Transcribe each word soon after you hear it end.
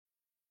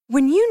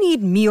When you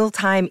need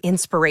mealtime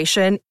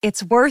inspiration,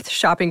 it's worth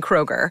shopping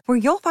Kroger, where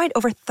you'll find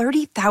over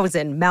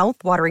 30,000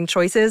 mouth-watering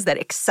choices that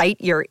excite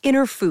your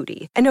inner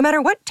foodie. And no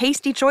matter what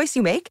tasty choice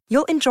you make,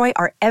 you'll enjoy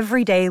our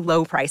everyday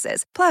low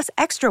prices, plus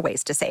extra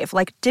ways to save,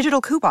 like digital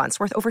coupons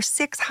worth over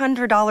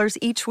 $600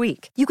 each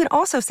week. You can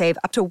also save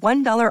up to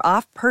 $1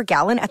 off per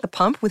gallon at the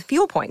pump with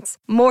fuel points.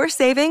 More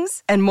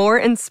savings and more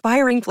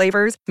inspiring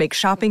flavors make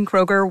shopping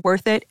Kroger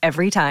worth it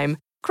every time.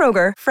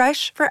 Kroger,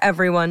 fresh for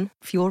everyone.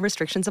 Fuel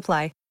restrictions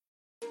apply.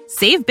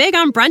 Save big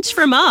on brunch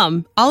for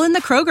mom, all in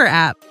the Kroger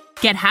app.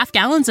 Get half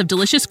gallons of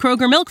delicious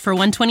Kroger milk for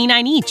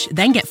 $1.29 each.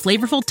 Then get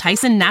flavorful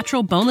Tyson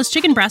natural boneless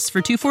chicken breasts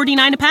for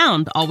 $2.49 a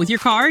pound, all with your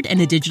card and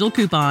a digital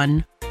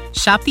coupon.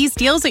 Shop these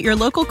deals at your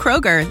local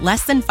Kroger,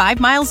 less than 5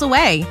 miles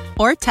away.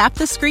 Or tap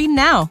the screen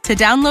now to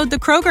download the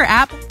Kroger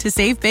app to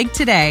save big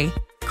today.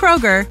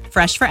 Kroger,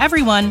 fresh for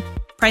everyone.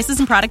 Prices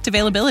and product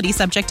availability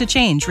subject to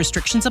change.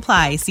 Restrictions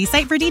apply. See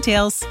site for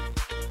details.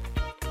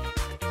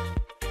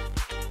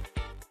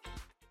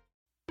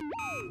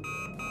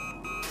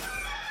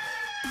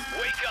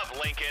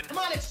 Lincoln. Come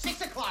on, it's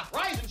 6 o'clock.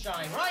 Rise and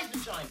shine, rise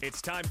and shine.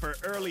 It's time for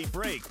Early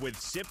Break with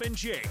Sip and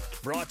Jake,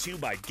 brought to you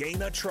by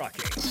Gaina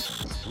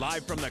Trucking.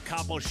 Live from the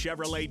Coppel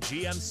Chevrolet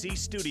GMC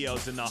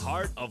studios in the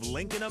heart of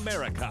Lincoln,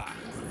 America.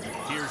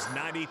 Here's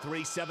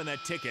 93.7 The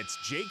Ticket's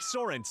Jake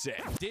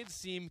Sorensen. Did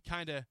seem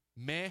kind of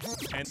meh.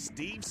 And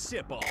Steve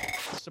Sipple.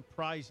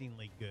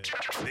 Surprisingly good.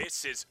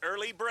 This is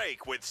Early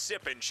Break with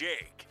Sip and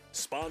Jake,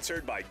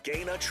 sponsored by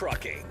Gaina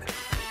Trucking.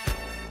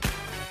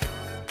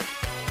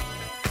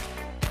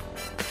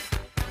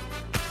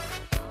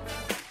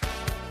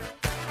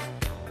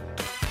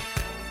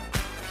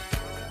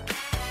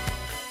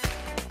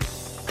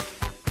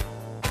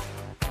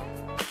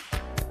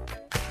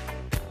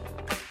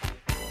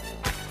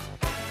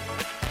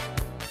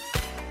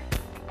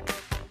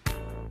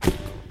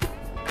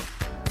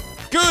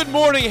 Good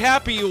morning,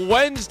 happy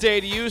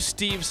Wednesday to you,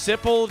 Steve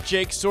Sipple,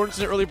 Jake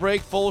Sorensen. Early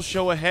break, full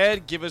show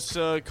ahead. Give us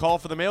a call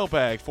for the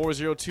mailbag,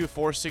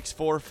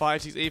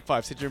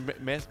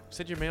 402-464-5685.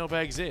 Send your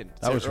mailbags in.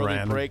 That was early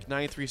random. break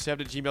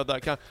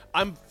 937@gmail.com.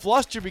 I'm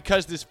flustered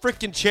because this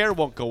freaking chair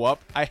won't go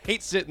up. I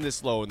hate sitting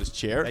this low in this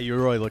chair. Yeah, you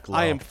really look low.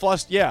 I am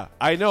flustered. Yeah,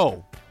 I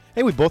know.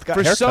 Hey, we both got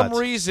For haircuts. some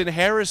reason,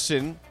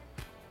 Harrison,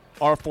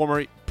 our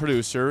former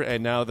producer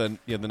and now the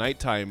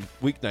nighttime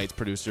weeknights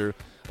producer,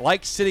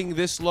 likes sitting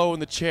this low in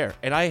the chair,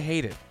 and I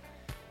hate it.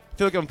 I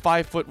feel like I'm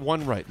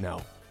 5'1" right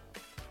now.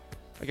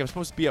 Like I'm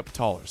supposed to be up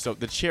taller. So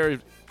the chair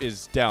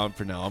is down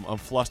for now. I'm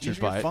flustered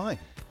by You're it. fine.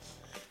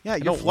 Yeah,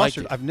 you're don't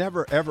flustered. like it. I've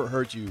never, ever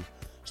heard you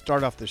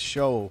start off the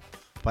show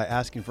by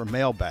asking for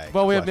mailbag.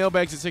 Well, we have questions.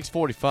 mailbags at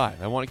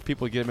 6:45. I want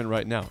people to get them in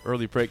right now.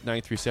 Early break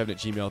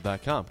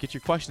 937@gmail.com. Get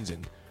your questions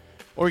in.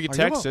 Or you can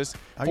text us,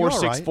 Are you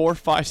all right?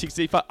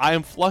 464-5685. I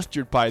am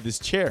flustered by this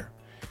chair.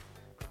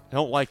 I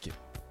don't like it.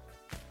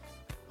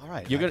 All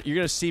right. You're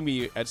gonna see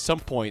me at some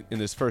point in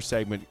this first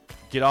segment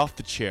get off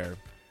the chair,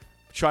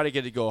 try to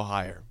get it to go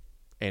higher,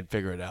 and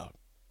figure it out.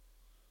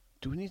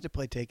 Do we need to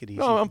play Take It Easy?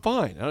 No, I'm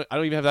fine. I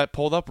don't even have that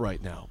pulled up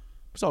right now.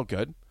 It's all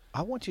good.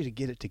 I want you to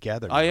get it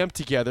together. I am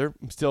together.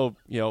 I'm still,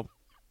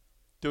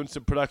 doing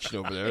some production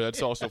over there.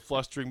 That's also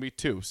flustering me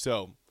too.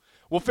 So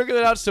we'll figure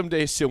that out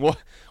someday soon.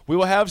 We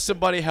will have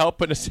somebody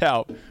helping us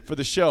out for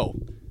the show.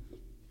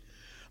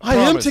 I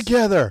am Promise.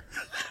 together.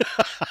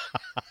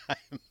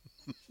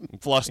 I'm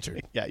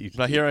flustered. Yeah,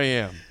 But here I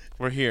am.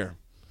 We're here.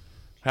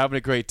 Having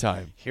a great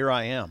time. Here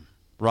I am.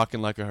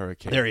 Rocking like a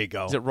hurricane. There you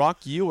go. Is it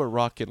rock you or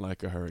rocking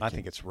like a hurricane? I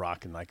think it's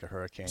rocking like a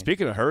hurricane.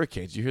 Speaking of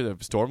hurricanes, you hear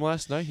the storm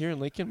last night here in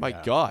Lincoln? My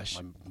Yeah, gosh.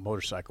 My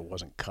motorcycle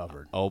wasn't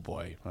covered. Oh,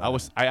 boy.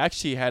 I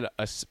actually had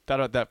thought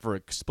about that for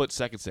a split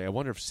second. Say, I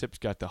wonder if Sip's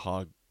got the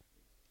hog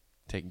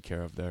taken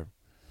care of there.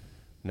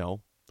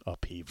 No.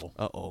 Upheaval.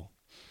 Uh-oh.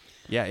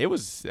 Yeah, it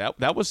was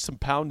that was some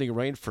pounding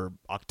rain for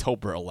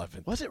October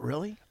 11th. Was it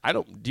really?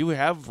 Do you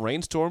have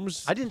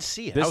rainstorms? I didn't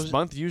see it. This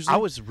month usually? I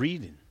was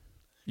reading.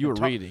 You were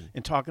reading.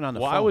 And talking on the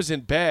Well, phone. I was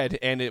in bed,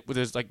 and it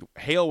was like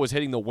hail was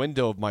hitting the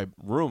window of my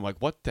room. Like,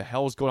 what the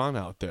hell is going on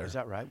out there? Is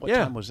that right? What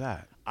Yeah. time was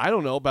that? I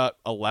don't know, about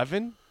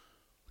 11?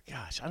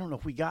 Gosh, I don't know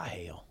if we got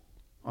hail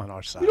on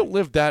our side. We don't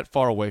live that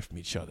far away from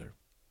each other.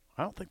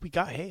 I don't think we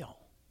got hail.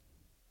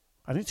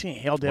 I didn't see any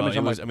hail Well, damage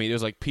on my... it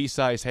was like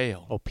pea-size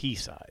hail. Oh, pea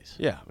size.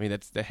 Yeah, I mean,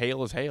 the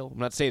hail is hail. I'm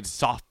not saying it's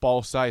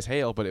softball-size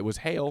hail, but it was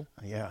hail.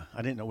 Yeah,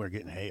 I didn't know we were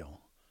getting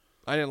hail.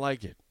 I didn't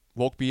like it.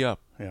 Woke me up.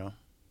 Yeah.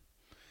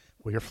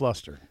 Well, you're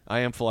flustered. I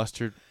am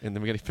flustered, and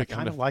then we're going to I figure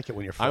kind of like it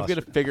when you're flustered. I'm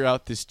going to figure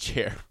out this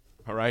chair,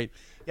 all right?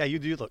 Yeah, you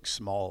do look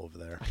small over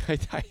there.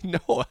 I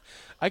know.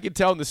 I can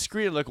tell on the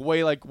screen I look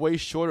way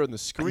shorter on the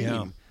screen Yeah.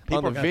 on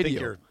People the are gonna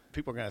video.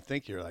 People are going to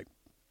think you're like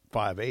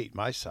 5'8",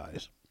 my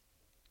size.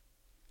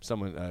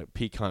 Someone,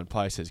 Pecan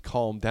Pie says,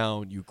 calm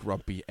down, you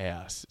grumpy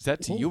ass. Is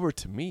that to you or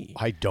to me?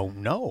 I don't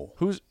know.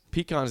 Who's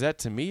Pecan? Is that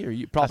to me or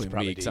you? Probably That's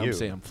me, because to I'm you.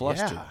 saying I'm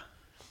flustered. Yeah.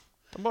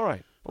 I'm all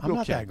right. I'm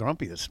not okay. that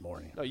grumpy this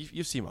morning. No,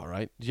 you seem all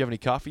right. Did you have any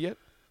coffee yet?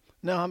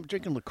 No, I'm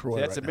drinking LaCroix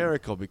See, that's right a now.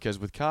 miracle, because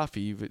with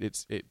coffee,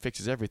 it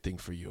fixes everything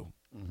for you.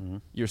 Mm-hmm.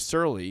 You're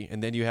surly,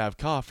 and then you have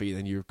coffee, and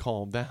then you're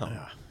calmed down.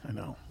 Yeah, I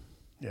know.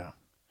 Yeah.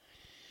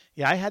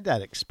 Yeah, I had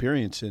that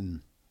experience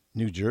in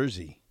New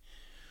Jersey.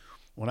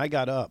 When I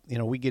got up,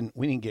 we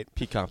didn't get.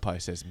 Pecan pie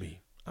says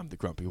me. I'm the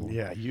grumpy one.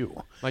 Yeah,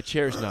 you. My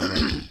chair's not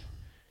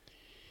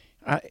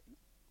right.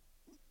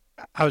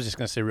 I was just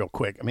going to say real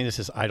quick. I mean, this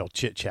is Idle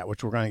Chit Chat,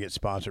 which we're going to get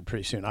sponsored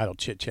pretty soon. Idle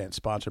Chit Chat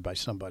sponsored by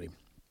somebody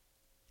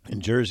in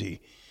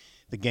Jersey.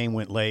 The game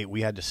went late.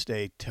 We had to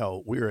stay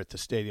we were at the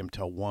stadium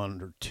till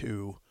 1 or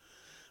 2.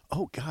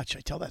 Oh God, should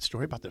I tell that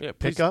story about the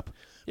pickup?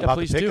 Yeah, about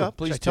please the pickup?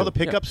 do. Please tell the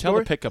pickup story. Tell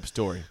the pickup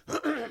story.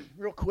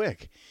 Real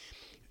quick.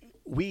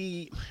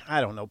 I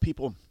don't know.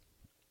 People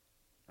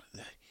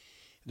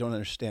don't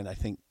understand. I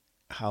think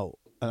how,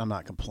 and I'm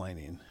not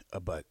complaining,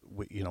 but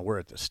we're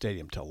at the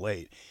stadium till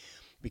late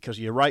because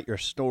you write your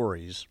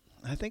stories.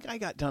 I think I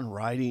got done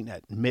writing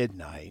at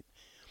midnight,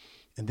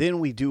 and then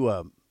we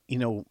do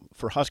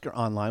for Husker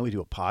Online, we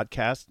do a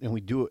podcast, and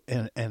we do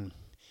it, and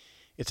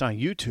it's on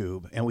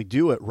YouTube, and we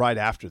do it right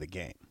after the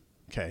game.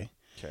 Okay.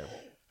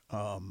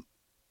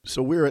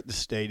 So we're at the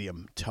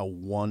stadium till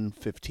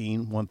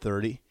 1:15,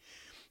 1:30.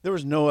 There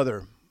was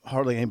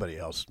hardly anybody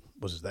else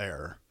was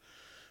there.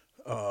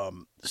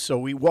 So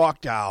we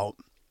walked out.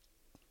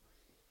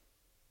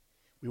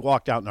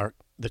 And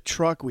the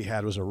truck we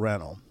had was a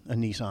rental, a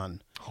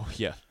Nissan. Oh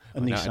yeah, I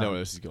know where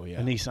this is going.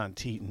 Yeah, a Nissan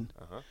Titan.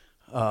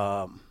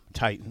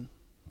 Titan.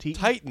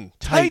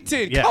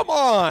 Yeah. Come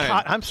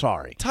on. I'm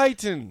sorry.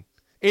 Titan.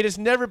 It has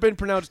never been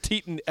pronounced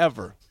Teton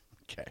ever.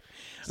 Okay.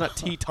 It's not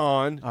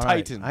Teton.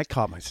 Titan. Right. I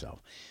caught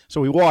myself. So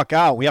we walk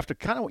out. We have to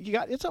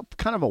it's a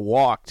kind of a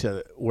walk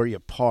to where you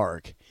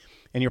park,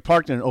 and you're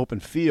parked in an open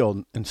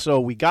field. And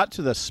so we got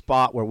to the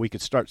spot where we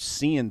could start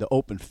seeing the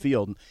open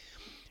field.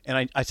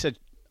 And I said,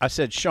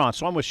 Sean.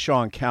 So I'm with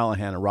Sean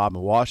Callahan and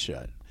Robin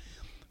Washut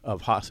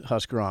of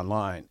Husker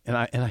Online, and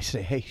I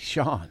say, hey,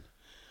 Sean,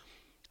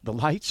 the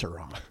lights are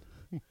on.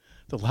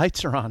 The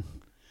lights are on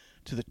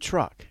to the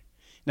truck.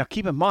 Now,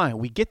 keep in mind,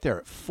 we get there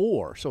at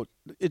 4, so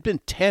it's been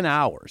 10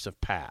 hours have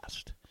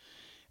passed.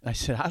 And I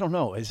said, I don't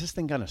know, is this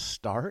thing going to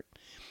start?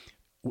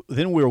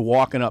 Then we were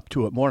walking up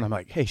to it more, and I'm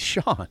like, hey,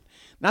 Sean,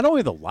 not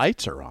only the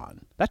lights are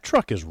on, that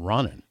truck is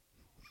running.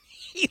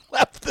 He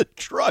left the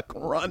truck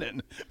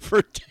running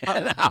for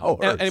 10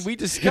 hours. And we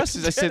discussed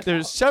this. I said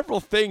there's several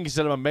things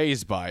that I'm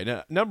amazed by.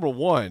 Now, number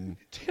one,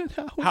 10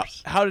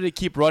 hours. How did it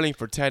keep running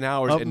for 10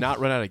 hours and not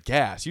run out of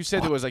gas? You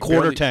said there was like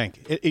quarter tank.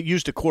 It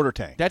used a quarter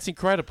tank. That's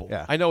incredible.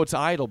 Yeah. I know it's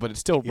idle, but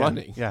it's still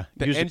running. Yeah.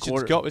 The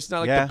engines go. It's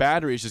not like the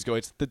batteries just go.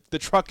 It's the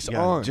truck's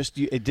on.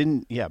 It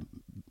didn't. Yeah.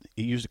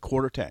 It used a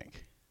quarter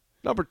tank.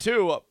 Number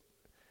two,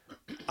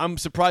 I'm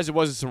surprised it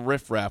wasn't some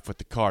riffraff with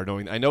the car.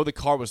 I know the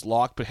car was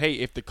locked, but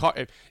hey,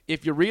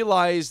 if you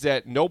realize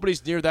that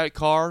nobody's near that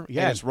car and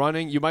it's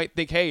running, you might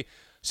think, hey,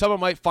 someone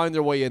might find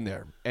their way in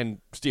there and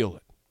steal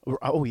it.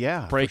 Oh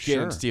yeah, break in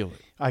and steal it.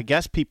 I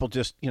guess people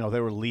just they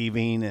were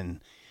leaving,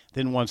 and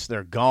then once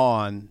they're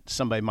gone,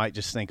 somebody might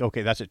just think,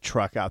 okay, that's a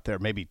truck out there.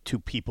 Maybe 2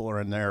 people are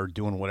in there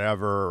doing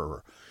whatever,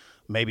 or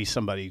maybe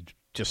somebody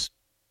just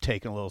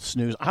taking a little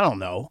snooze. I don't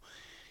know,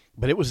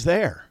 but it was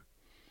there.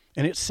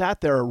 And it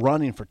sat there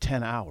running for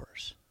 10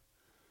 hours,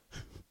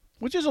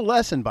 which is a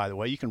lesson, by the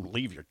way. You can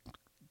leave your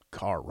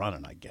car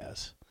running, I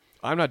guess.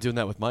 I'm not doing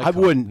that with my car. I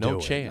wouldn't do it.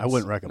 No chance. I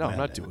wouldn't recommend it. No,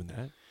 I'm not doing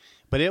that.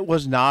 But it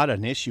was not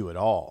an issue at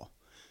all.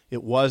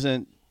 It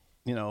wasn't,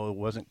 it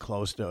wasn't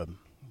close to,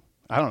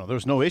 I don't know. There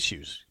was no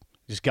issues.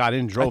 Just got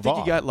in and drove off. I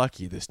think you got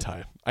lucky this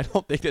time. I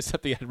don't think that's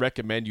something I'd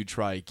recommend you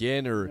try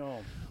again or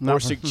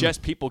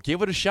suggest people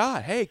give it a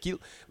shot. Hey,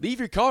 leave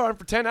your car on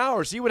for 10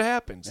 hours. See what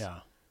happens. Yeah.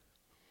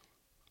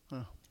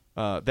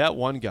 That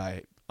one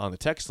guy on the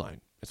text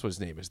line, that's what his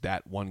name is,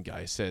 that one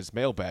guy, says,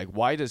 mailbag,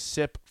 why does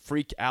Sip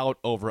freak out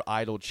over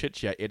idle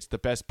chit-chat? It's the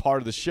best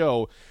part of the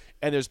show,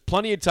 and there's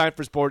plenty of time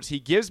for sports. He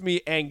gives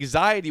me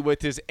anxiety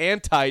with his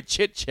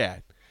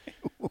anti-chit-chat.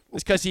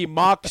 It's because he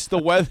mocks the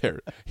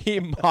weather. He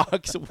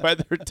mocks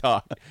weather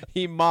talk.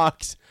 He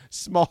mocks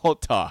small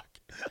talk.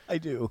 I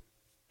do.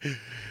 I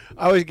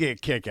always get a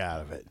kick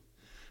out of it.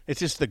 It's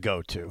just the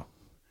go-to.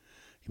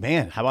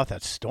 Man, how about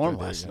that storm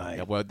last night?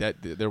 Yeah, well,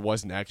 there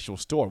was an actual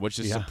storm, which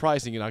is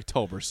surprising in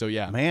October. So,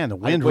 yeah. Man, the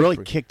wind really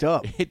kicked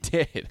up. It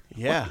did.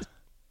 Yeah.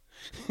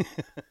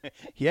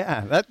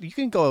 Yeah, you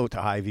can go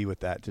to Hy-Vee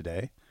with that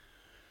today.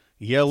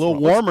 Yeah, a little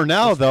warmer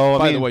now, though.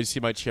 By the way, you see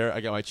my chair? I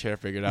got my chair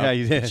figured out. Yeah,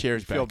 you did. The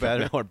chair's feel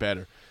better. Now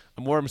better.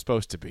 I'm where I'm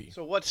supposed to be.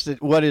 So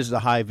what is the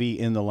Hy-Vee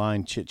in the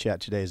line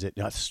chit-chat today? Is it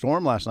a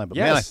storm last night? But,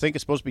 man, I think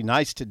it's supposed to be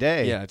nice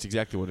today. Yeah, that's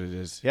exactly what it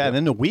is. Yeah, and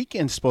then the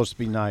weekend's supposed to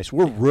be nice.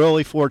 We're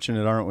really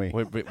fortunate, aren't we?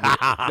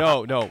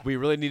 No, we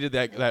really needed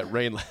that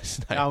rain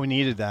last night. Oh, we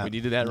needed that. We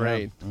needed that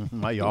rain.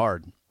 My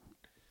yard.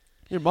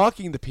 You're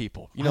mocking the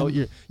people.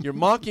 You're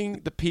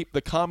mocking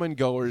the common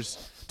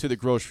goers to the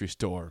grocery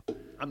store.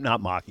 I'm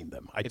not mocking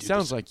them. It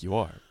sounds like you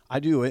are. I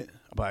do it,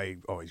 but I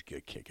always get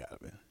a kick out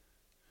of it.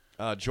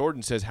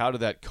 Jordan says, how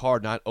did that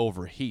car not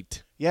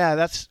overheat?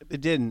 Yeah,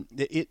 it didn't.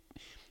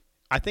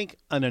 I think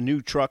on a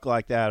new truck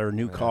like that or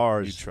new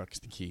cars. New truck's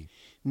the key.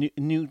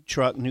 New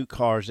truck, new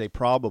cars, they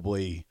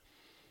probably,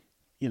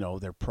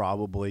 they're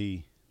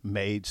probably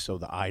made so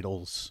the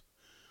idles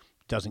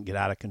doesn't get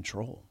out of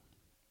control.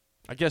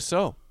 I guess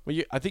so. Well,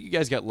 I think you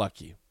guys got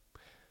lucky.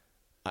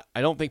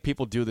 I don't think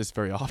people do this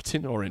very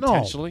often or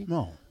intentionally.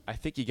 No. I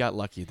think you got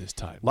lucky this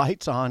time.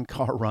 Lights on,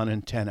 car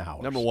running, 10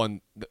 hours. Number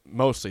one,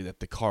 mostly that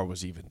the car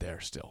was even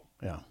there still.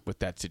 Yeah. With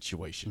that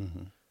situation.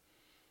 Mm-hmm.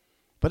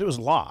 But it was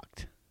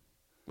locked.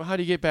 Well, how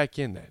do you get back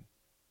in then?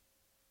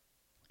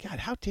 God,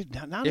 how did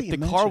now if the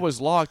car was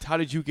locked, how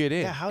did you get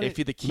in? Yeah, if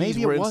the keys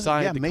were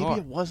inside the car,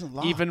 maybe it wasn't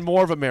locked. Even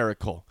more of a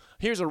miracle.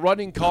 Here's a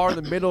running car in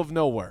the middle of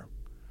nowhere.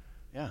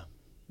 Yeah,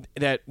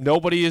 that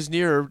nobody is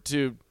near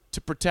to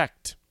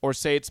protect or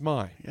say it's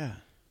mine. Yeah,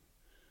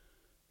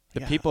 the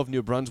people of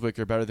New Brunswick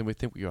are better than we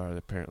think we are.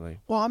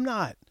 Apparently. Well, I'm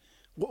not.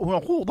 Well,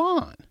 hold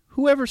on.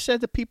 Whoever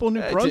said the people in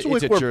New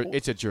Brunswick were?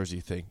 It's a Jersey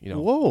thing, you know.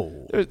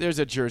 Whoa. There's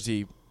a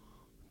Jersey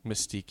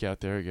mystique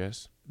out there, I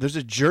guess. There's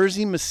a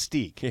Jersey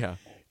mystique. Yeah.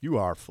 You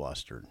are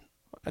flustered.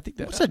 I think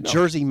that's what's a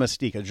Jersey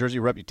mystique? A Jersey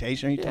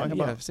reputation? Are you talking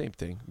about? Yeah, same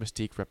thing.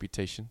 Mystique,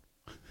 reputation.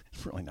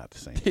 It's really not the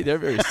same. They're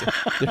very.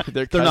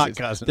 They're not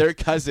cousins. They're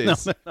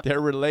cousins. No,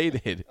 they're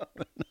related.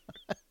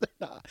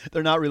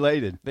 They're not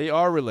related. They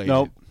are related.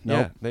 Nope.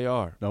 Yeah, they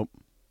are. Nope.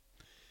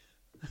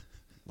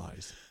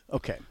 Lies.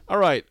 Okay. All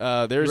right.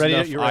 There's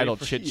enough you're idle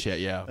chit chat.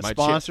 Yeah.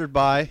 Sponsored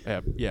by.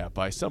 Yeah,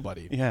 by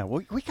somebody. Yeah.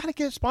 We gotta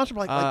get it sponsored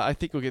by. I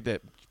think we'll get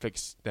that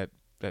fixed that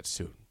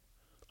soon.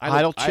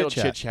 Idle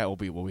chit chat will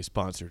be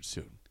sponsored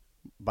soon.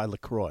 By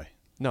LaCroix.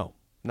 No,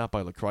 not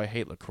by LaCroix. I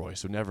hate LaCroix,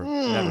 so never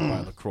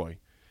by LaCroix.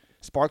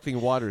 Sparkling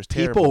water is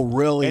terrible. People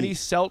really any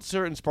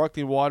seltzer and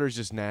sparkling water is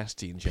just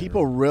nasty in general.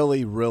 People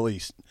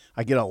really,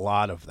 I get a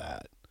lot of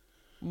that.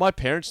 My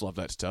parents love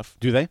that stuff.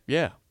 Do they?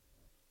 Yeah.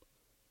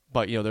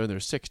 But they're in their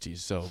 60s,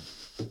 so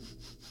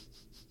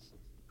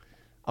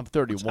I'm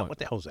 31. What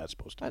the hell is that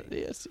supposed to be?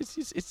 It's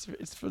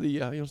for the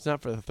it's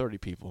not for the 30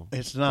 people.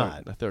 It's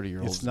not the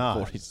 30-year-olds. It's not.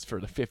 40s. It's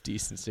for the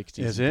 50s and 60s.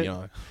 Is and it?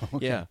 Beyond.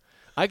 Okay. Yeah.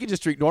 I can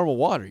just drink normal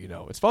water.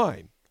 It's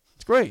fine.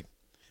 It's great.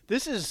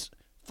 This is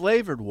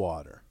flavored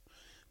water.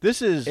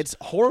 It's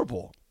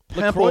horrible.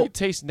 LaCroix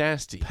tastes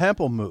nasty.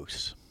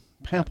 Pamplemousse.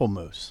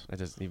 That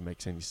doesn't even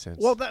make any sense.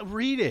 Well,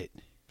 read it.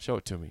 Show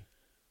it to me.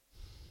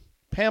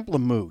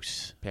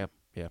 Pamplemousse.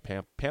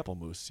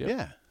 Pamplemousse. Yep.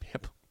 Yeah.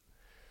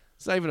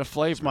 It's not even a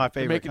flavor. It's my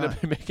favorite kind.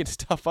 They're making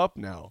stuff up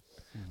now.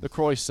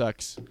 LaCroix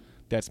sucks.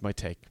 That's my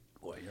take.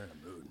 Boy, you're in a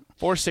mood.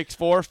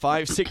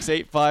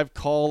 464-5685.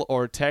 Call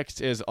or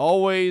text as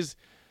always.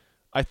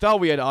 I thought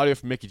we had audio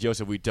from Mickey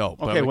Joseph. We don't.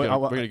 But okay, we're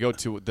going to go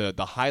to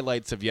the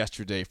highlights of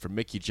yesterday from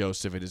Mickey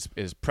Joseph at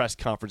his press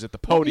conference at the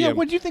podium. Well, yeah,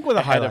 what do you think was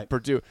a highlight? Of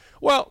Purdue.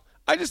 Well,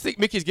 I just think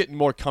Mickey's getting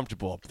more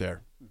comfortable up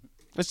there.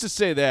 Let's just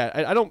say that.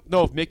 I don't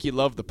know if Mickey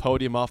loved the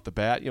podium off the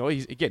bat.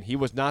 He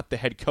was not the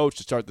head coach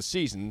to start the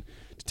season.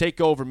 To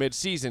take over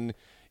mid-season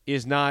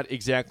is not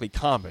exactly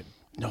common.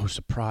 No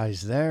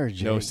surprise there,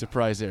 Jake. No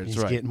surprise there. That's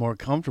He's right. getting more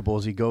comfortable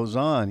as he goes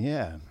on.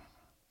 Yeah.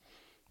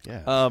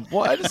 Yeah.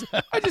 Well, I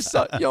just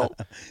thought,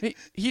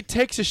 he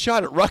takes a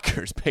shot at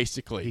Rutgers,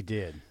 basically. He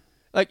did.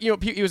 Like,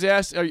 he was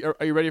asked, are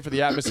you ready for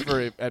the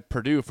atmosphere at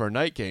Purdue for a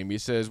night game? He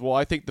says, well,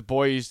 I think the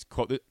boys,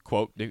 quote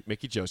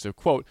Mickey Joseph,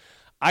 quote,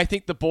 I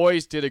think the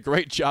boys did a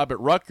great job at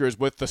Rutgers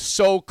with the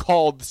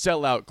so-called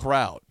sellout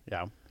crowd.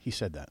 Yeah, he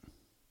said that.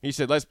 He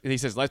said, let's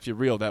be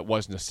real, that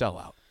wasn't a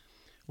sellout.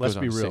 Let's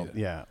be real.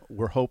 Yeah,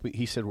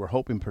 he said we're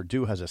hoping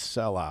Purdue has a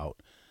sellout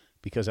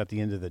because at the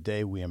end of the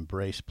day, we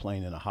embrace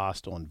playing in a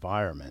hostile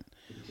environment.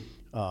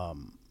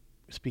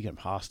 Speaking of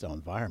hostile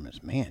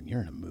environments, man,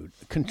 you're in a mood.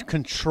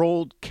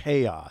 Controlled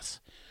chaos.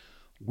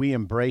 We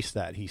embrace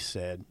that, he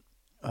said.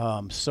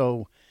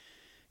 So,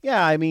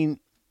 yeah, I mean,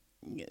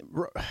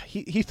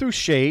 he threw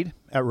shade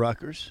at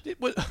Rutgers.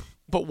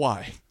 But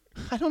why?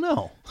 I don't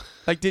know.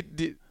 Like,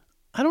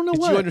 I don't know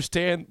did what. you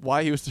understand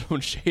why he was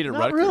throwing shade at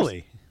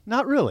Rutgers?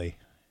 Not really.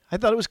 I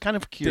thought it was kind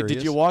of curious.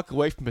 Did you walk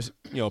away from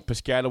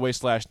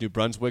Piscataway / New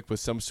Brunswick with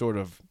some sort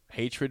of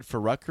hatred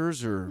for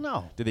Rutgers, or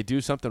no? Did they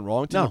do something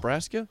wrong to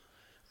Nebraska?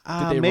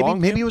 Did they maybe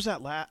wrong maybe him? it was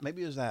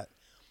that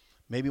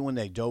maybe when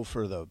they dove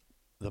for the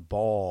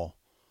ball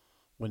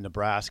when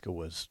Nebraska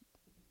was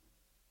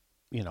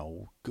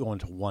going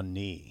to one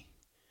knee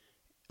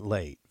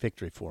late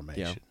victory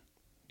formation. Yeah.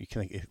 You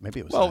can think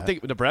maybe it was. Well, that. I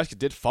think Nebraska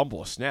did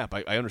fumble a snap.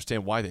 I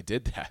understand why they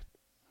did that.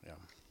 Yeah,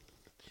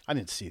 I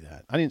didn't see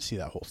that. I didn't see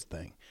that whole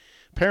thing.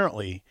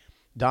 Apparently,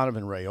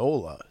 Donovan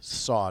Raiola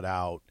sought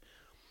out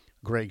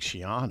Greg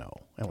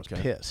Schiano and was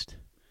pissed.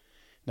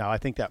 Now, I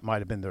think there might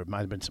have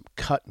been some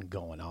cutting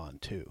going on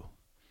too.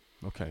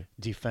 Okay,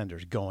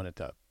 defenders going at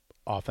the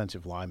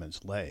offensive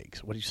lineman's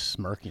legs. What are you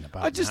smirking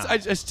about? I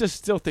just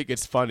still think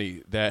it's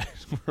funny that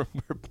we're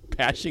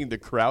bashing the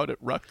crowd at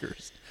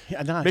Rutgers.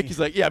 Yeah, Mickey's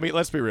like, yeah, I mean,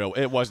 let's be real,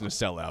 it wasn't a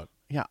sellout.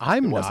 Yeah,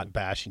 I'm not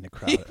bashing the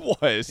crowd. He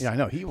was. Yeah, I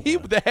know he was.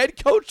 The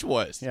head coach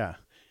was. Yeah.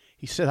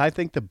 He said, I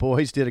think the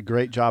boys did a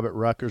great job at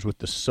Rutgers with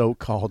the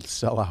so-called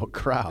sellout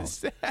crowd. What is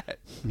that?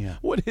 Yeah.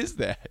 What is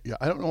that? Yeah,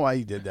 I don't know why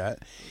he did that.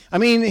 I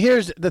mean,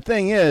 here's the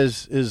thing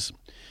is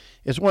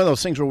it's one of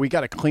those things where we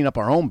got to clean up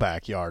our own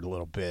backyard a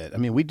little bit. I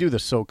mean, we do the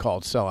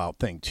so-called sellout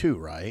thing too,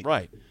 right?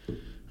 Right.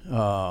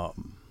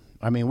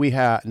 I mean,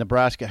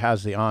 Nebraska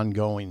has the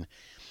ongoing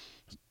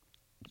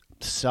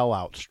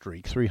sellout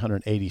streak,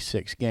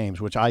 386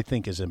 games, which I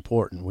think is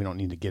important. We don't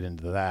need to get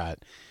into that.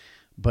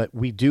 But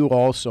we do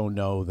also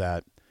know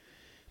that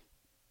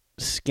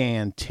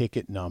scan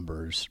ticket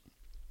numbers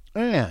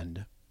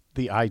and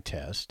the eye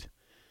test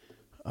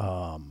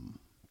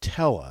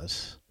tell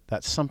us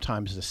that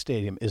sometimes the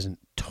stadium isn't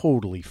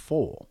totally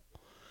full.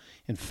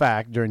 In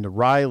fact, during the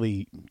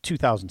Riley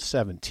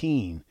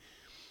 2017,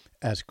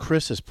 as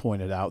Chris has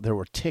pointed out, there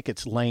were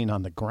tickets laying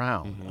on the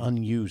ground,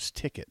 unused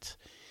tickets.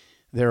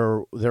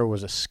 There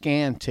was a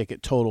scan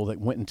ticket total that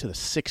went into the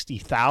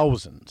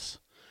 60,000s.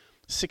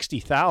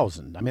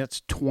 60,000. I mean,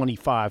 that's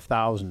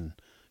 25,000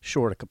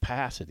 short of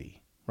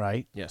capacity,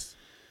 right? Yes.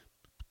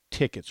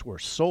 Tickets were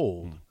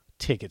sold.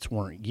 Tickets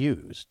weren't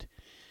used.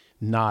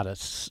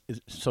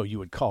 So you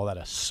would call that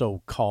a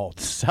so-called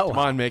sellout. Come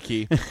on,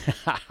 Mickey.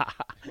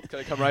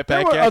 Gonna come right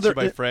back at you,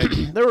 my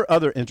friend. There were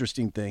other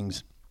interesting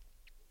things.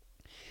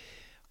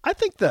 I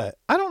think that,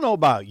 I don't know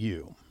about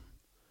you,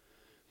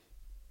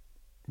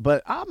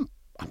 but I'm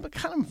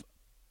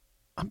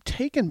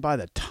taken by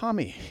the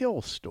Tommy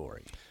Hill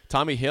story.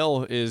 Tommy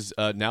Hill is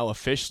now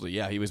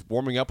officially, he was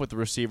warming up with the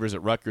receivers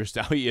at Rutgers.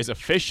 Now he is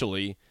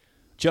officially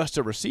just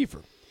a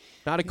receiver,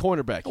 not a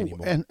cornerback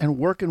anymore. And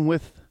working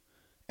with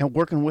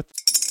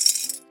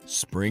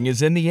Spring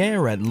is in the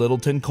air at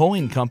Littleton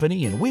Coin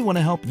Company, and we want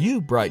to help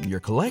you brighten your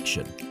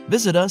collection.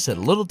 Visit us at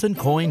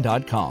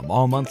littletoncoin.com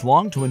all month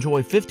long to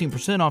enjoy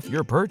 15% off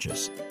your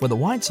purchase. With a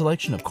wide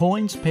selection of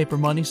coins, paper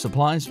money,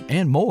 supplies,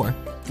 and more,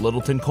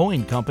 Littleton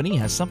Coin Company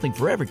has something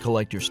for every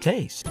collector's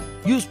taste.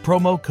 Use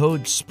promo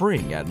code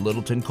SPRING at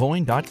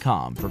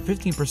littletoncoin.com for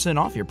 15%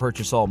 off your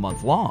purchase all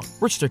month long.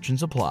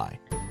 Restrictions apply.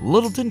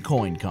 Littleton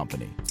Coin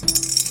Company.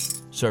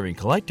 Serving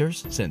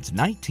collectors since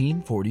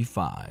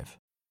 1945.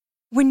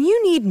 When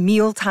you need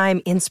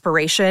mealtime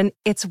inspiration,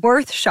 it's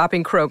worth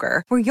shopping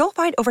Kroger, where you'll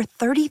find over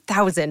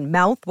 30,000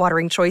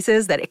 mouth-watering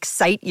choices that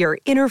excite your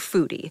inner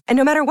foodie. And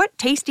no matter what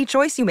tasty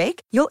choice you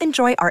make, you'll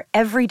enjoy our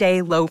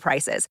everyday low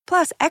prices,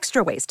 plus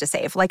extra ways to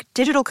save, like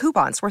digital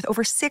coupons worth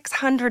over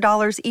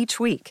 $600 each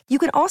week. You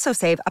can also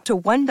save up to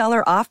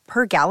 $1 off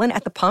per gallon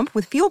at the pump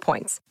with fuel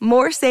points.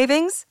 More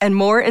savings and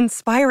more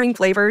inspiring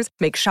flavors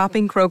make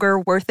shopping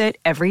Kroger worth it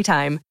every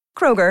time.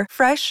 Kroger,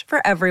 fresh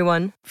for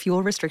everyone.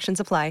 Fuel restrictions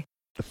apply.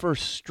 the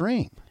first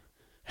string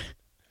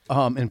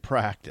in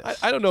practice.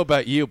 I don't know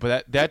about you,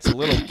 but that's a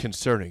little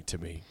concerning to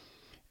me.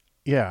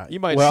 Yeah. You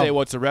might say,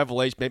 well, it's a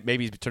revelation.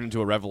 Maybe he's turned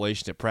into a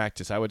revelation at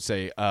practice. I would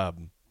say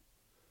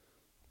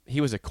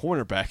he was a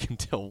cornerback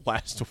until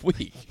last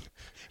week.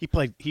 He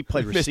played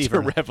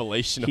receiver. Mr.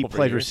 Revelation. He over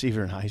played here.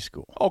 receiver in high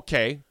school.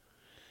 Okay.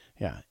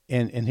 Yeah,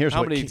 and here's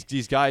how what many of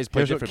these guys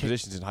play different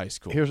positions in high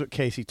school. Here's what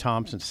Casey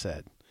Thompson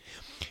said.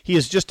 He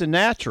is just a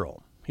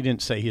natural. He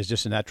didn't say he is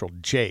just a natural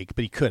Jake,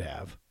 but he could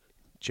have.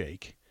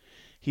 Jake.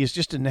 He is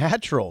just a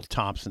natural,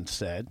 Thompson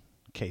said.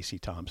 Casey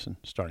Thompson,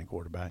 starting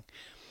quarterback.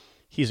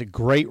 He's a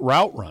great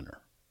route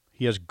runner.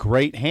 He has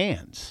great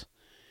hands,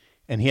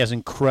 and he has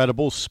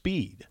incredible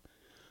speed.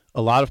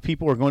 A lot of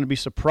people are going to be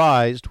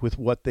surprised with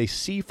what they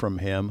see from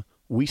him.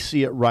 We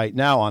see it right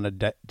now on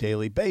a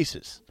daily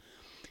basis.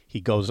 He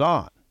goes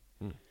on.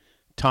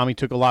 Tommy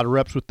took a lot of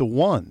reps with the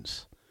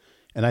ones,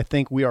 and I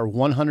think we are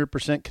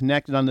 100%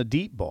 connected on the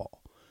deep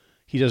ball.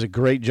 He does a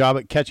great job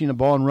at catching the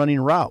ball and running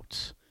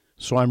routes,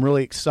 so I'm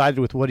really excited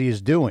with what he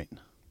is doing.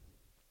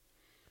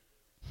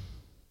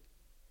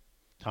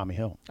 Tommy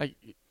Hill.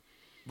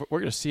 We're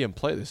going to see him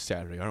play this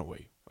Saturday, aren't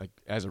we? Like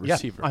as a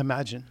receiver. Yeah, I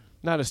imagine.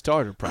 Not a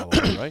starter,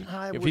 probably,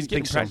 right? If he's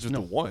getting think practice so, with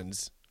no. the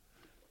ones.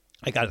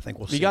 I got to think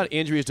we'll see. We got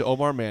injuries to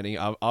Omar Manning.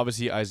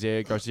 Obviously,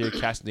 Isaiah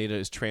Garcia-Castaneda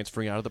is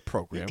transferring out of the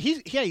program.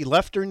 He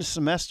left during the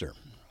semester,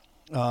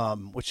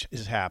 which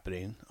is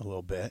happening a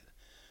little bit.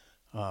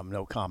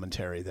 No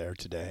commentary there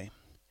today.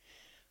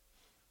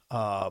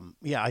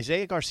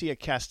 Isaiah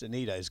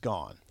Garcia-Castaneda is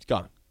gone. He's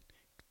gone.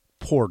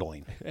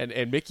 Portaling.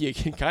 And Mickey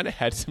kind of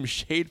had some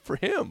shade for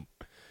him.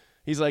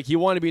 He's like, he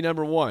wanted to be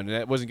number one, and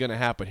that wasn't going to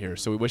happen here.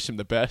 So we wish him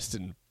the best.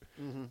 And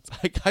it's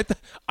like,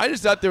 I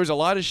just thought there was a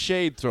lot of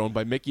shade thrown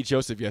by Mickey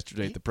Joseph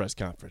yesterday at the press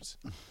conference.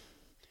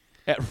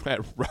 At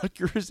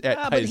Rutgers,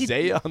 at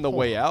Isaiah on the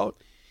way out.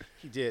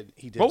 He did.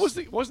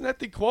 Wasn't that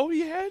the quote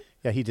he had?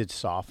 Yeah, he did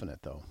soften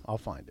it, though. I'll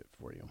find it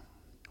for you.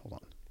 Hold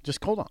on.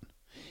 Just hold on.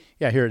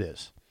 Yeah, here it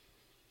is.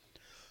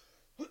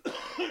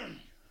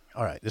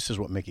 All right, this is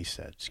what Mickey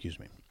said. Excuse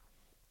me.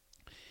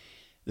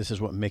 This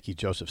is what Mickey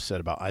Joseph said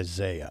about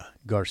Isaiah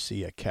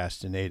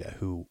Garcia-Castaneda,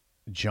 who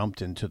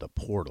jumped into the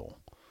portal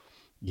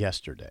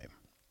yesterday.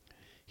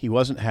 He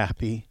wasn't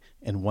happy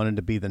and wanted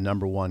to be the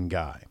number one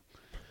guy.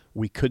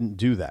 We couldn't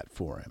do that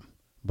for him.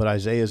 But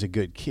Isaiah's a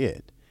good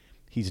kid.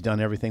 He's done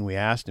everything we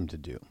asked him to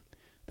do.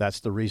 That's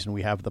the reason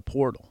we have the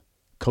portal.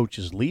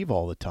 Coaches leave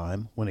all the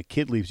time. When a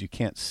kid leaves, you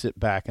can't sit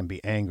back and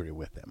be angry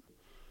with him.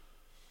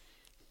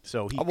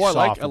 So he I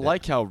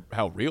like how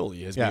real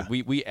he is. Yeah.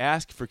 We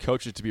ask for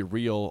coaches to be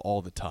real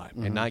all the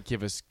time and not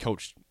give us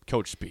coach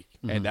speak.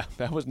 And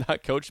that was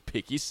not coach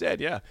speak. He said,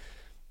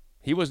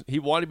 he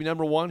wanted to be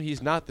number one.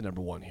 He's not the number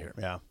one here.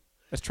 Yeah.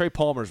 That's Trey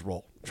Palmer's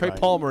role. Trey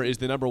Palmer is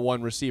the number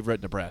one receiver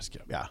at Nebraska.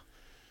 Yeah.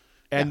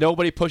 And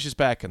nobody pushes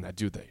back on that,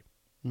 do they?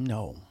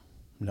 No.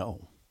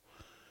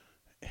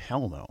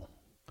 Hell no.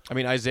 I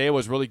mean, Isaiah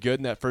was really good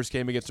in that first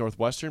game against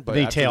Northwestern, but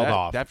They tailed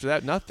off. After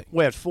that, nothing.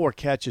 We had 4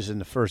 catches in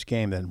the first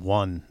game, then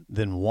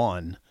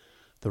one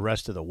the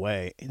rest of the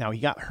way. Now, he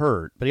got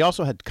hurt, but he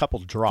also had a couple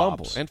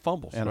drops.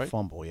 Fumbles, And right? a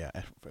fumble, yeah.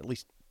 At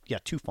least,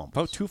 2 fumbles.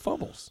 Oh, 2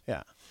 fumbles.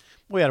 Yeah.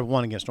 We had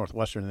one against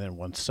Northwestern and then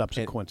one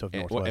subsequent of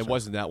Northwestern. And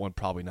wasn't that one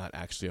probably not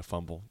actually a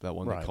fumble, that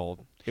one Right. they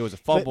called? It was a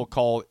fumble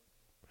call.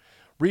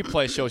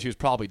 Replay shows he was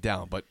probably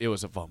down, but it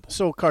was a fumble.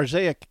 So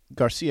Garcia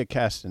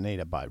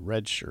Castaneda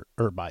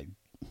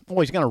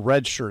he's going to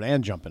red shirt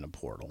and jump in the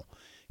portal.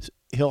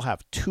 He'll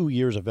have 2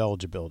 years of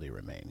eligibility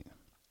remaining.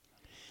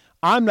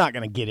 I'm not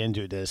going to get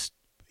into this.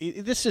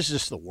 This is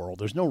just the world.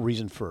 There's no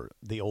reason for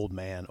the old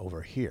man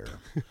over here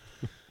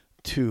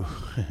to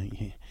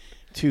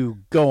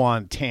go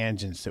on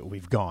tangents that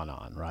we've gone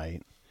on,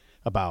 right?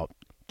 About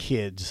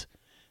kids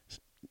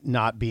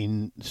not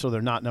being, so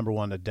they're not number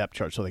one on the depth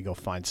chart, so they go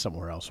find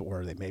somewhere else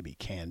where they maybe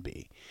can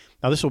be.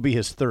 Now, this will be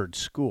his 3rd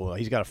school.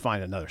 He's got to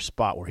find another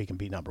spot where he can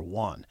be number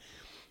one.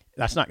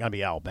 That's not going to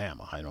be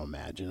Alabama, I don't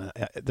imagine.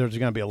 There's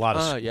going to be a lot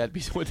of.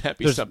 Would that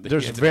be something?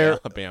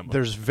 Alabama.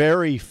 There's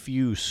very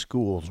few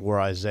schools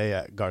where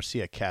Isaiah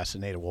Garcia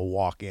Castaneda will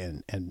walk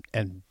in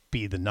and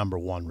be the number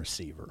one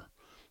receiver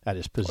at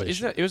his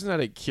position. Well, isn't that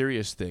a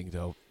curious thing,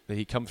 though, that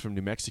he comes from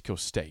New Mexico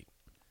State?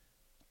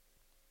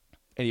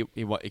 And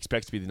he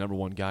expects to be the number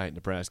one guy at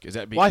Nebraska. Is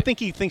that? I think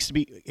he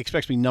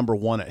expects to be number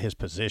one at his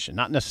position,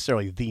 not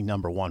necessarily the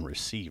number one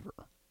receiver.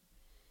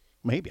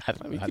 Maybe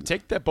you could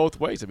take that both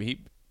ways. I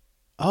mean,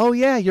 oh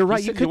yeah, you're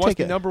right. You could take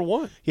it number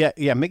one.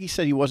 Yeah. Mickey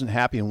said he wasn't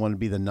happy and wanted to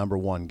be the number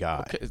one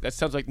guy. Okay, that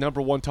sounds like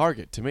number one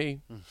target to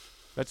me.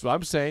 That's what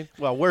I'm saying.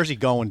 Well, where's he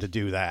going to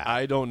do that?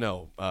 I don't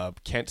know.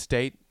 Kent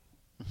State,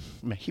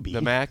 maybe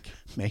the MAC,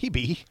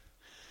 maybe.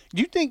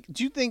 Do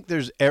you think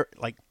there's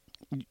like?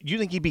 Do you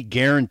think he'd be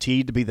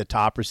guaranteed to be the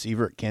top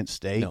receiver at Kent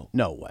State?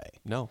 No way.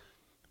 No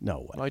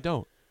way. I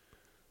don't.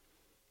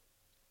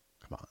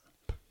 Come on.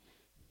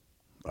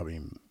 I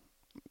mean,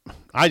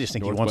 I just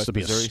think he wants to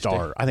be Missouri a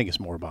starter. State. I think it's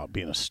more about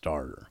being a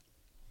starter.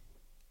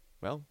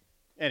 Well,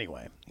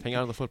 anyway, hang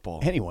on to the football.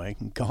 Anyway,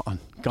 gone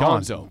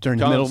during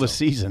the middle of the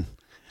season.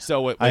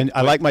 So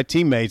I like my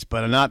teammates,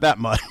 but not that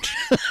much.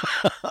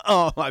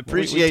 I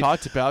appreciate. We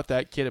talked about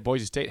that kid at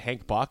Boise State,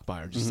 Hank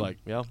Bachmeyer. Just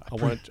I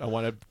want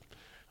to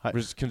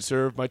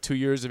conserve my 2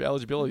 years of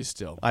eligibility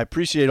still. I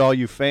appreciate all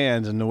you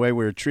fans and the way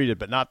we were treated,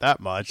 but not that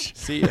much.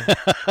 See ya.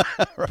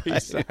 Right.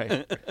 Peace.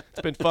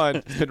 It's been fun.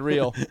 It's been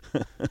real.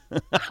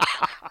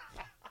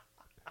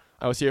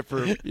 I was here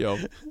for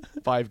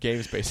 5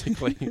 games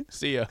basically.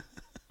 See ya.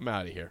 I'm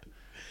out of here.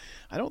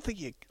 I don't think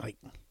you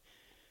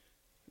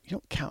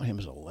don't count him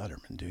as a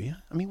letterman, do you?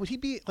 I mean, would he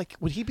be a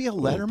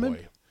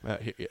letterman? Oh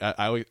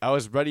boy. I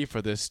was ready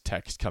for this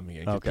text coming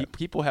in. Okay.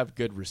 People have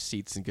good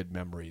receipts and good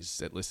memories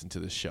that listen to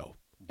the show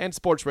and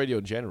sports radio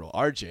in general.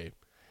 RJ,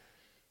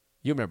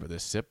 you remember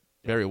this, Sip,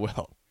 very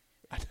well.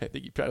 I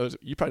think you probably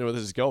know where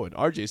this is going.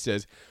 RJ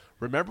says,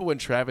 remember when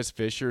Travis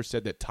Fisher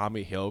said that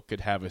Tommy Hill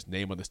could have his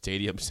name on the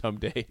stadium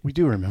someday? We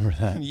do remember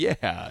that.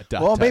 Yeah.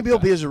 Maybe he'll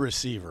be as a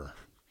receiver.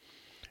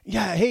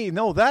 Yeah, hey,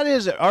 no, that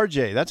is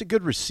RJ. That's a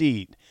good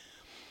receipt.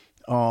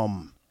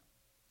 That's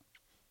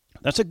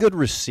a good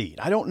receipt.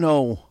 I don't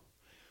know.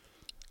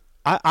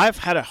 I've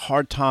had a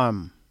hard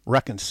time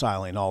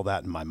reconciling all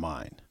that in my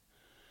mind.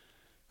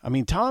 I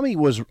mean, Tommy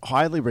was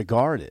highly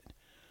regarded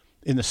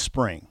in the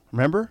spring.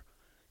 Remember,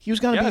 he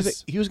was going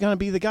to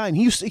be the guy, and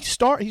he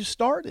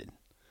started.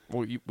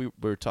 Well, we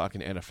were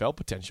talking NFL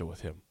potential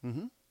with him.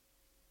 Mm-hmm.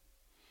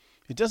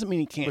 It doesn't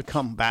mean he can't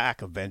come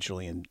back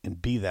eventually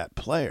and be that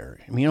player.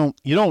 I mean,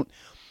 you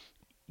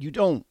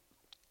don't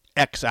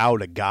X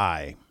out a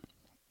guy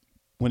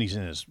when he's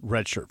in his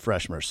redshirt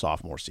freshman or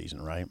sophomore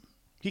season, right?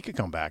 He could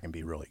come back and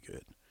be really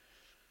good.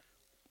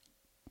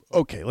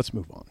 Okay, let's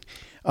move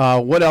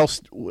on. What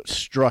else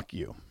struck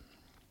you?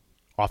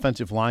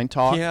 Offensive line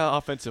talk? Yeah,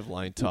 offensive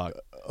line talk.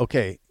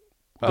 Okay,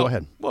 go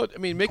ahead. Well, I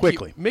mean,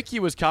 Quickly. Mickey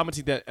was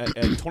commenting that at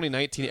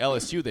 2019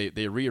 LSU,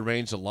 they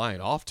rearranged the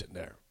line often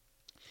there.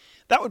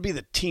 That would be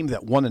the team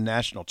that won the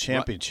national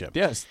championship.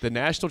 Yes, the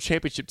national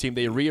championship team.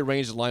 They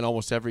rearranged the line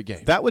almost every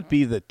game. That would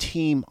be the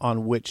team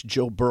on which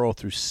Joe Burrow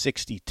threw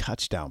 60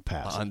 touchdown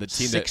passes. On the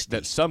team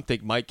that some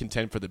think might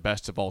contend for the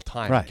best of all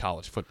time in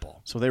college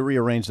football. So they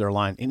rearranged their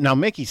line. Now,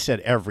 Mickey said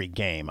every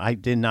game. I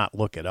did not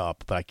look it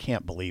up, but I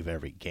can't believe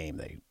every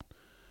game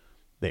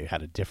they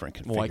had a different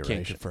configuration. Well, I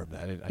can't confirm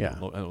that. I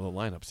don't know the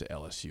lineups at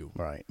LSU.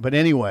 Right. But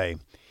anyway,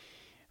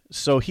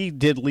 so he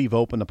did leave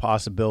open the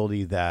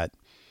possibility that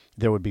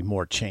there would be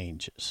more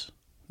changes.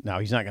 Now,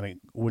 he's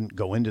wouldn't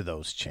go into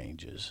those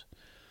changes.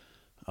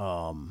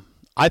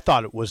 I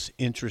thought it was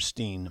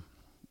interesting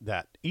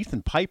that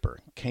Ethan Piper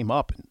came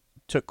up and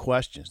took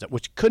questions,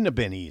 which couldn't have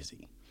been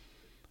easy,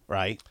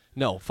 right?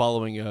 No,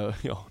 following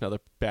another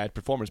bad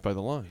performance by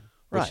the line,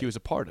 which he was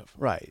a part of.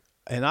 Right.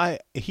 And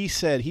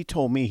he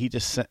told me he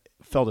just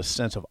felt a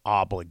sense of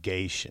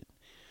obligation,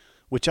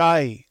 which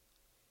I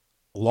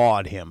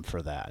laud him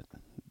for that.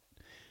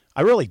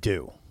 I really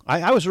do.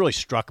 I was really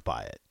struck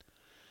by it.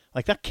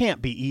 Like, that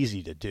can't be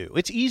easy to do.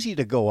 It's easy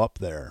to go up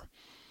there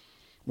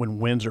when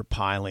wins are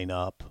piling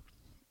up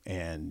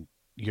and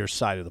your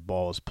side of the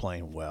ball is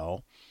playing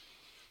well.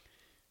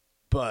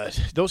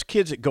 But those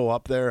kids that go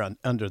up there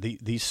under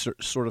these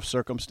sort of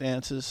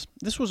circumstances,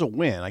 this was a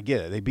win. I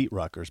get it. They beat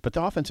Rutgers. But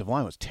the offensive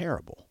line was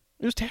terrible.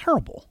 It was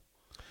terrible.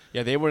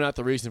 Yeah, they were not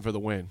the reason for the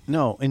win.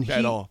 No,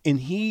 at all.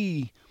 And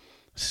he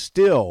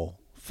still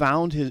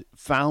found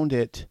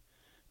it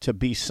to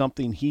be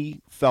something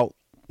he felt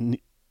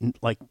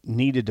like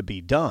needed to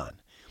be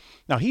done.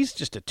 Now, he's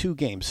just a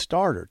 2-game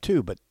starter,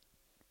 too, but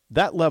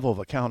that level of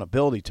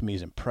accountability to me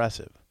is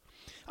impressive.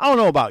 I don't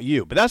know about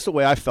you, but that's the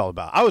way I felt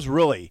about it. I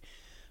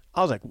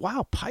was like,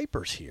 wow,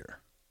 Piper's here.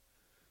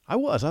 I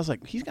was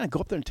like, he's going to go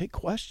up there and take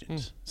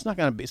questions. It's not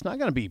going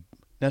to be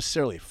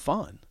necessarily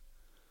fun,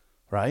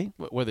 right?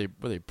 Were they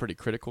pretty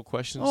critical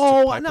questions?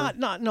 Oh, to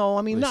Piper? no.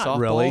 I mean, not softballs?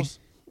 really.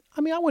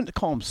 I mean, I wouldn't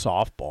call them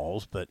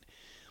softballs, but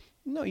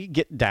you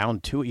get down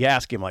to it. You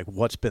ask him, like,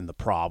 what's been the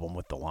problem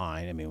with the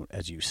line? I mean,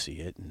 as you see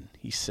it, and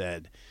he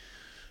said,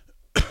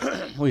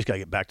 well, he's got to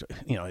get back to,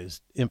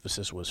 his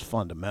emphasis was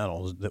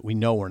fundamentals, that we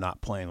know we're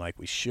not playing like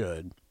we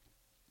should.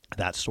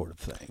 That sort of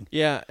thing.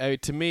 Yeah,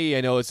 to me,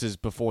 I know this is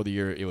before the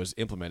year it was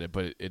implemented,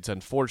 but it's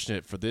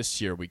unfortunate for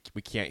this year we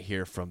can't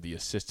hear from the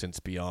assistants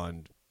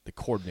beyond the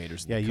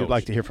coordinators. And the you'd coach.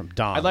 like to hear from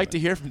Donovan. I'd like to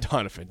hear from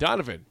Donovan.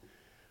 Donovan,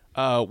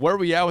 where are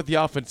we at with the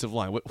offensive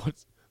line?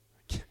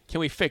 Can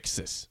we fix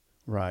this?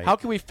 Right. How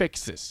can we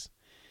fix this?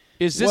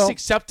 Is this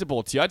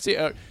acceptable to you? I'd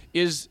say,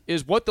 is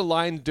what the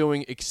line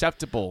doing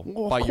acceptable by your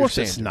standards? Of course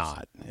it's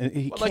not.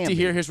 I'd like to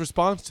hear his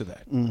response to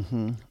that.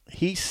 Mm-hmm.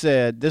 He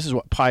said, this is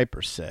what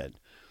Piper said.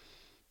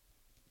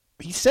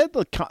 He said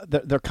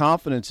their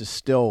confidence is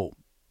still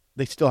 –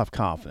 they still have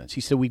confidence.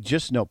 He said, we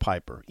just know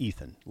Piper,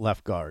 Ethan,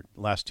 left guard,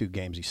 last 2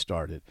 games he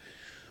started.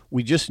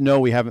 We just know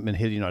we haven't been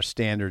hitting our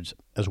standards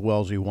as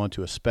well as we want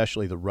to,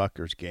 especially the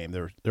Rutgers game.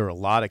 There are a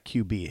lot of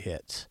QB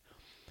hits.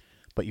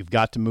 But you've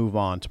got to move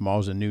on.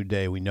 Tomorrow's a new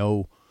day. We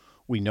know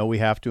we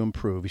have to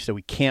improve. He said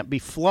we can't be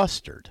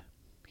flustered.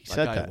 He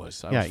said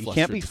that. You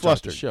can't be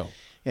flustered.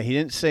 Yeah, he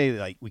didn't say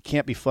like we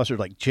can't be flustered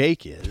like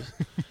Jake is.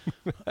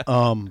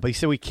 But he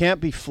said we can't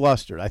be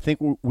flustered. I think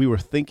we were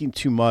thinking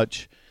too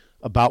much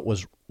about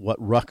what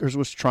Rutgers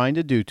was trying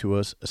to do to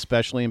us,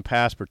 especially in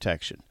pass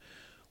protection.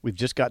 We've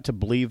just got to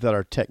believe that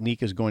our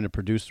technique is going to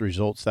produce the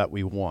results that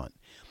we want.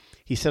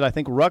 He said, I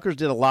think Rutgers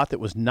did a lot that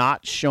was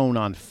not shown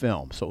on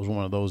film, so it was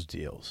one of those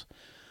deals.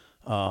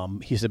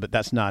 He said, but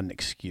that's not an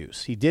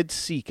excuse. He did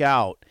seek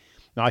out.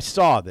 Now, I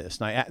saw this,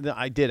 and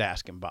I did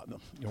ask him about them.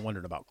 You're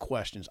wondering about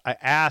questions. I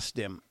asked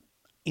him,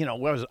 I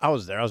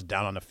was there. I was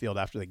down on the field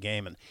after the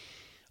game, and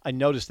I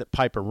noticed that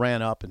Piper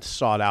ran up and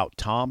sought out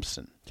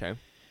Thompson. Okay.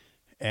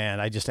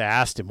 And I just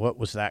asked him, what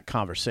was that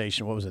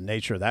conversation? What was the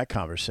nature of that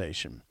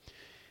conversation?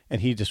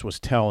 And he just was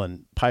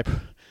telling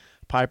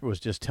Piper was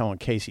just telling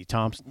Casey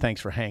Thompson, thanks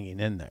for hanging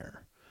in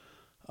there.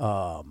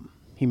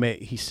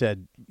 He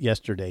said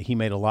yesterday he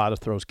made a lot of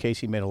throws.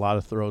 Casey made a lot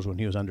of throws when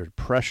he was under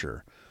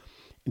pressure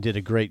and did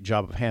a great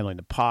job of handling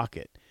the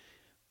pocket.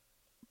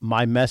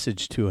 My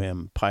message to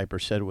him, Piper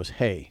said, was,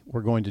 hey,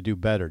 we're going to do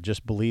better.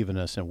 Just believe in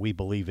us, and we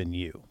believe in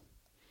you.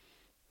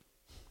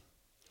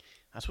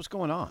 That's what's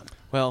going on.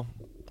 Well,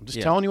 I'm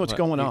just telling you what's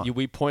going on.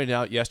 We pointed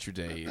out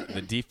yesterday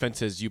the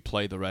defenses you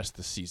play the rest of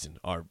the season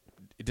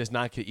it does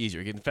not get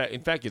easier. In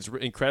fact, it's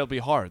incredibly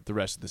hard the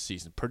rest of the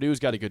season. Purdue's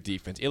got a good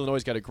defense.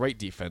 Illinois' got a great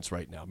defense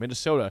right now.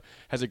 Minnesota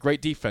has a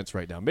great defense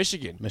right now.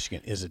 Michigan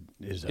is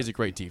a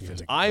great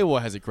defense.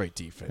 Iowa has a great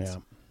defense.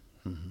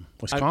 Yeah. Mm-hmm.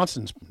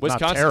 Wisconsin's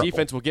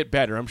defense will get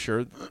better, I'm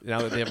sure,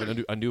 now that they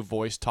have a new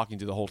voice talking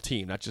to the whole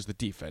team, not just the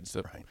defense.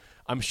 So right.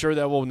 I'm sure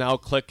that will now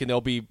click and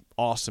they'll be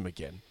awesome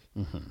again.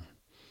 Mm-hmm.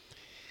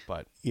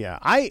 But yeah,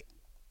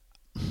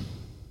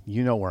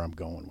 you know where I'm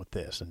going with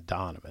this, and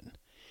Donovan.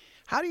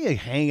 How do you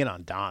hang it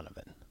on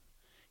Donovan?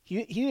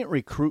 He didn't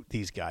recruit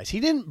these guys.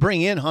 He didn't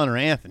bring in Hunter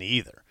Anthony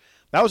either.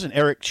 That was an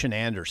Eric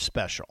Chenander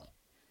special.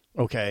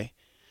 Okay?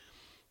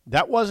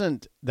 That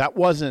wasn't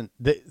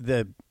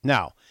the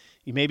now,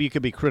 maybe you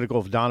could be critical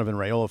of Donovan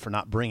Raiola for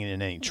not bringing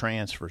in any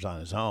transfers on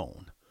his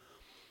own.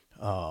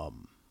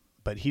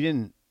 But he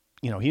didn't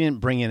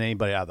bring in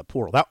anybody out of the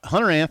portal.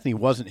 Hunter Anthony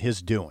wasn't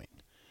his doing.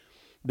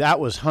 That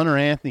was Hunter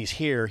Anthony's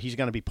here. He's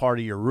going to be part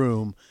of your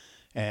room.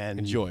 And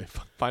enjoy.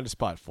 Find a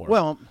spot for him.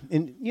 Well,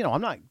 and I'm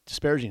not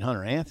disparaging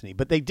Hunter Anthony,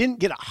 but they didn't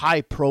get a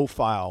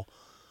high-profile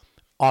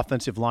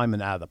offensive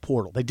lineman out of the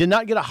portal. They did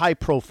not get a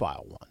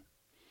high-profile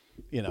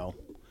one.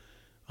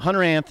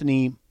 Hunter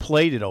Anthony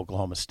played at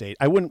Oklahoma State.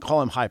 I wouldn't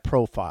call him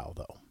high-profile,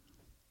 though.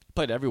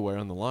 Played everywhere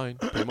on the line,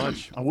 pretty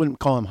much. I wouldn't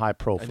call him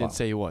high-profile. I didn't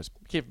say he was.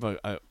 Gave him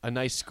a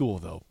nice school,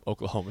 though,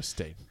 Oklahoma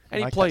State.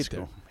 And I he played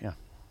there.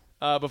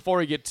 Yeah. Before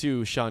we get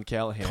to Sean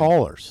Callahan.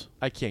 Callers.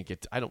 I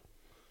don't.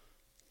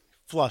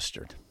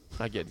 Flustered.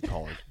 I get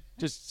callers.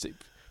 Just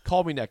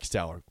call me next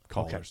hour,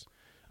 callers. Okay.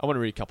 I want to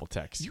read a couple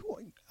texts.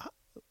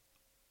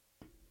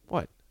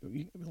 What? You're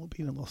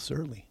being a little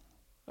surly.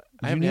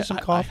 I need some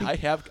coffee. I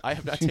have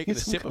not taken a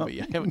sip of it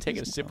yet. I haven't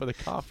taken a sip of the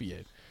coffee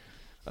yet.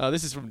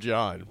 This is from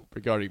John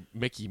regarding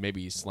Mickey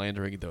maybe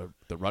slandering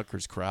the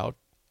Rutgers crowd.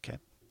 Okay.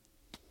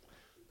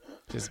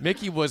 Because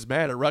Mickey was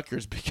mad at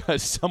Rutgers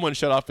because someone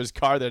shut off his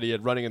car that he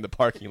had running in the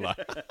parking lot.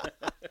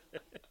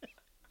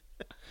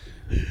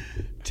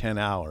 10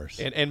 hours.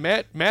 And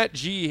Matt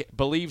G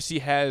believes he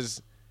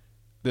has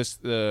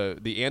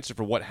the answer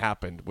for what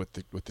happened with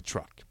the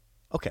truck.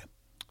 Okay.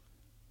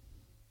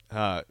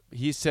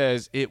 He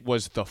says it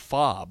was the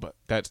fob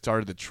that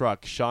started the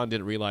truck. Sean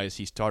didn't realize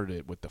he started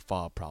it with the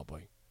fob,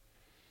 probably.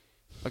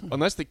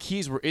 Unless the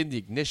keys were in the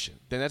ignition,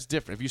 then that's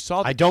different. If you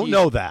saw, I don't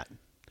know that.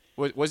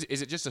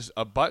 Is it just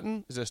a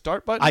button? Is it a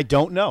start button? I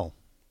don't know.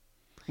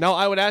 Now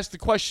I would ask the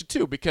question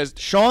too because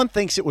Sean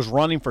thinks it was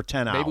running for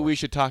 10 hours. Maybe we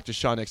should talk to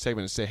Sean next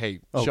segment and say, "Hey,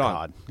 oh, Sean,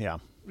 God. Yeah,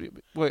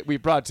 we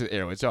brought it to the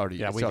air. It's already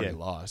did.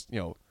 lost.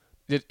 You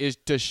know,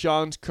 does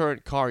Sean's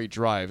current car he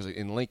drives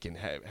in Lincoln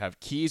have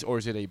keys or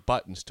is it a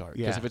button start?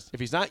 Because if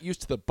he's not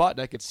used to the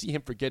button, I could see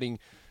him forgetting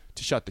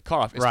to shut the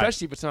car off,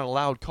 especially if it's not a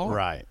loud car.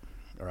 Right.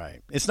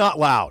 It's not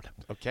loud.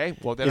 Okay.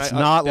 Well, then it's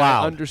not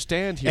loud. I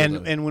understand here.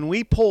 And when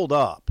we pulled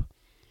up,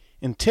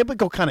 in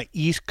typical kind of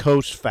East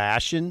Coast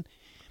fashion,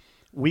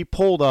 we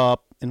pulled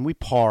up and we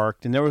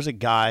parked, and there was a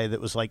guy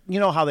that was like, you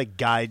know how they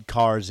guide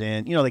cars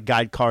in? You know, they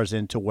guide cars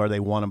into where they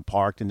want them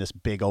parked in this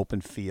big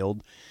open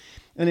field.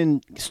 And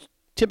in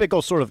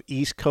typical sort of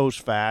East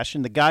Coast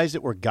fashion, the guys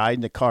that were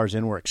guiding the cars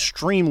in were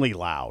extremely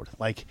loud.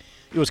 Like,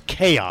 it was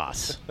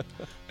chaos.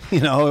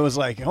 It was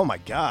like, oh, my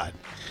God.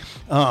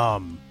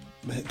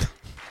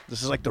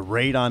 This is like the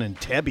raid on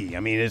Entebbe. I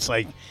mean, it's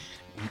like,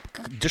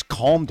 just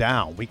calm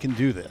down. We can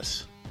do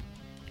this,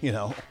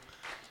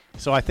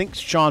 So I think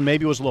Sean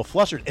maybe was a little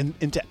flustered.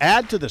 And to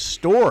add to the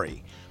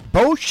story,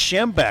 Bo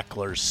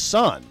Schembechler's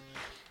son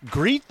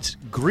greets.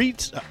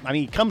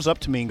 He comes up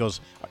to me and goes,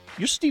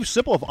 "You're Steve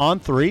Sipple of On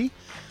 3?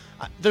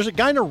 There's a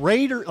guy in a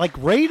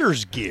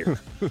Raiders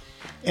gear."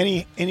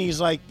 and he's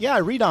like, "Yeah, I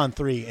read On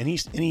 3." And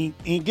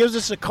he gives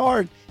us a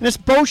card, and it's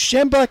Bo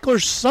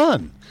Schembechler's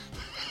son.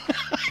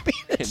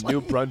 In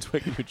New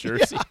Brunswick, New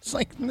Jersey. Yeah, it's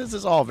like, this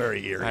is all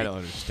very eerie. I don't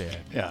understand.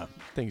 Yeah.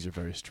 Things are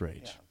very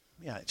strange.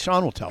 Yeah,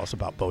 Sean will tell us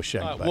about Bo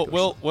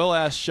Schembechler. We'll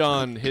ask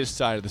Sean his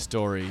side of the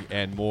story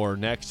and more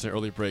next. An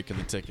early break in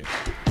the ticket.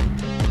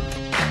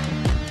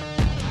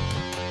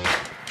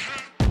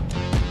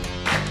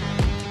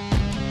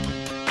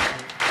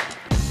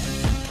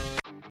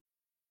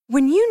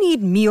 When you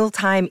need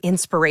mealtime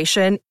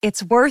inspiration,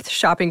 it's worth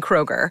shopping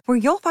Kroger, where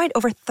you'll find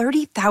over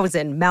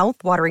 30,000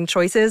 mouth-watering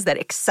choices that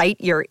excite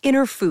your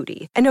inner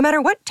foodie. And no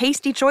matter what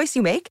tasty choice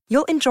you make,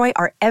 you'll enjoy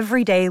our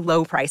everyday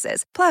low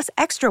prices, plus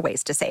extra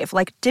ways to save,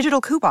 like digital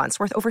coupons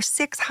worth over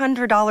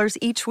 $600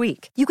 each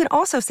week. You can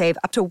also save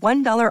up to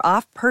 $1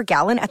 off per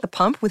gallon at the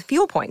pump with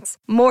fuel points.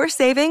 More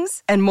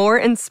savings and more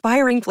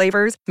inspiring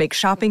flavors make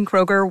shopping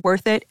Kroger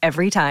worth it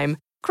every time.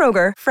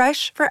 Kroger,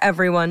 fresh for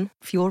everyone.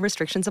 Fuel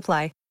restrictions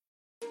apply.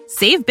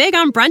 Save big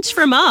on brunch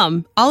for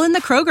mom, all in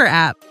the Kroger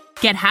app.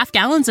 Get half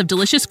gallons of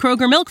delicious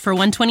Kroger milk for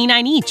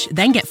 $1.29 each.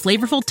 Then get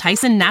flavorful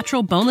Tyson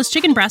natural boneless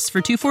chicken breasts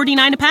for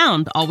 $2.49 a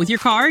pound, all with your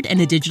card and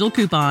a digital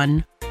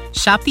coupon.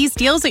 Shop these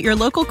deals at your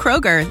local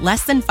Kroger,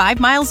 less than 5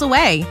 miles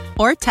away.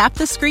 Or tap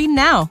the screen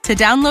now to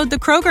download the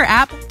Kroger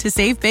app to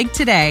save big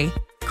today.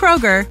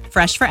 Kroger,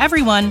 fresh for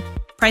everyone.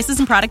 Prices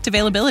and product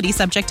availability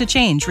subject to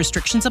change.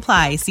 Restrictions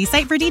apply. See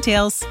site for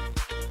details.